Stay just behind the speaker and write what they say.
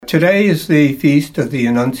Today is the Feast of the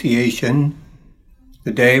Annunciation,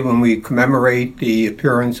 the day when we commemorate the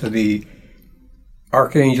appearance of the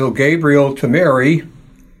Archangel Gabriel to Mary,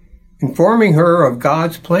 informing her of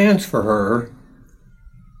God's plans for her,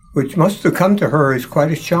 which must have come to her as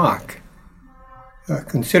quite a shock.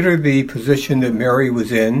 Consider the position that Mary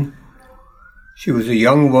was in. She was a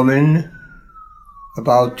young woman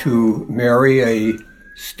about to marry a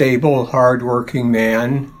stable, hard-working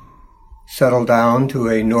man, settle down to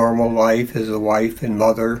a normal life as a wife and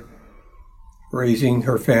mother, raising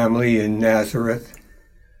her family in Nazareth.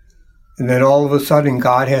 And then all of a sudden,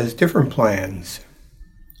 God has different plans.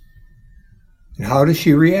 And how does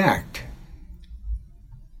she react?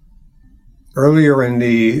 Earlier in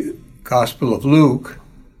the Gospel of Luke,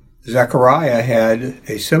 Zechariah had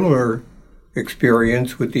a similar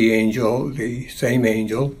experience with the angel, the same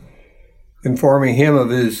angel, informing him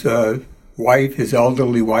of his wife, his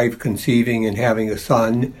elderly wife, conceiving and having a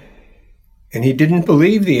son, and he didn't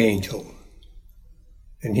believe the angel,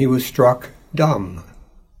 and he was struck dumb.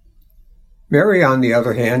 Mary, on the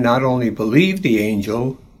other hand, not only believed the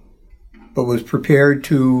angel, but was prepared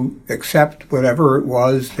to accept whatever it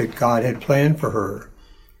was that God had planned for her,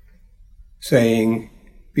 saying,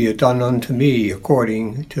 "Be it done unto me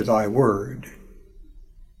according to thy word."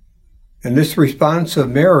 And this response of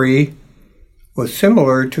Mary was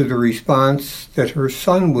similar to the response that her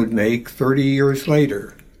son would make 30 years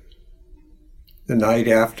later. The night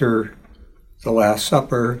after the Last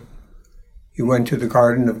Supper, he went to the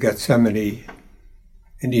Garden of Gethsemane,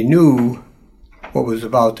 and he knew what was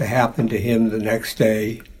about to happen to him the next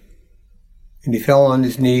day. And he fell on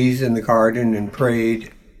his knees in the garden and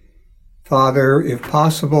prayed, "Father, if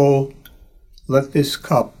possible, let this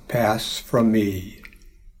cup pass from me."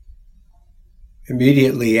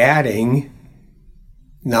 Immediately adding,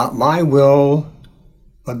 "Not my will,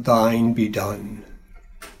 but thine be done."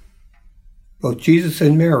 Both Jesus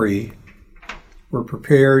and Mary were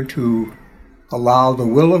prepared to allow the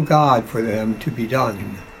will of God for them to be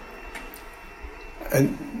done.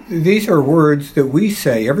 And these are words that we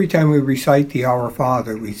say every time we recite the Our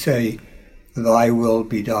Father. We say, "Thy will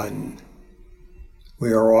be done."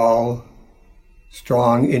 We are all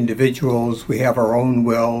strong individuals. We have our own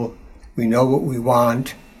will. We know what we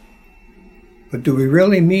want. But do we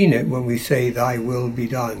really mean it when we say, "Thy will be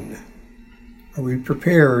done"? Are we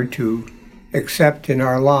prepared to accept in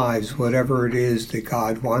our lives whatever it is that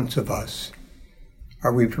God wants of us?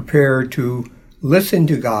 Are we prepared to listen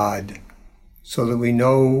to God so that we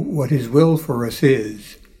know what His will for us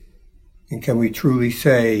is? And can we truly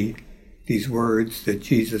say these words that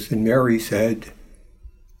Jesus and Mary said,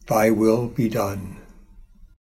 "Thy will be done"?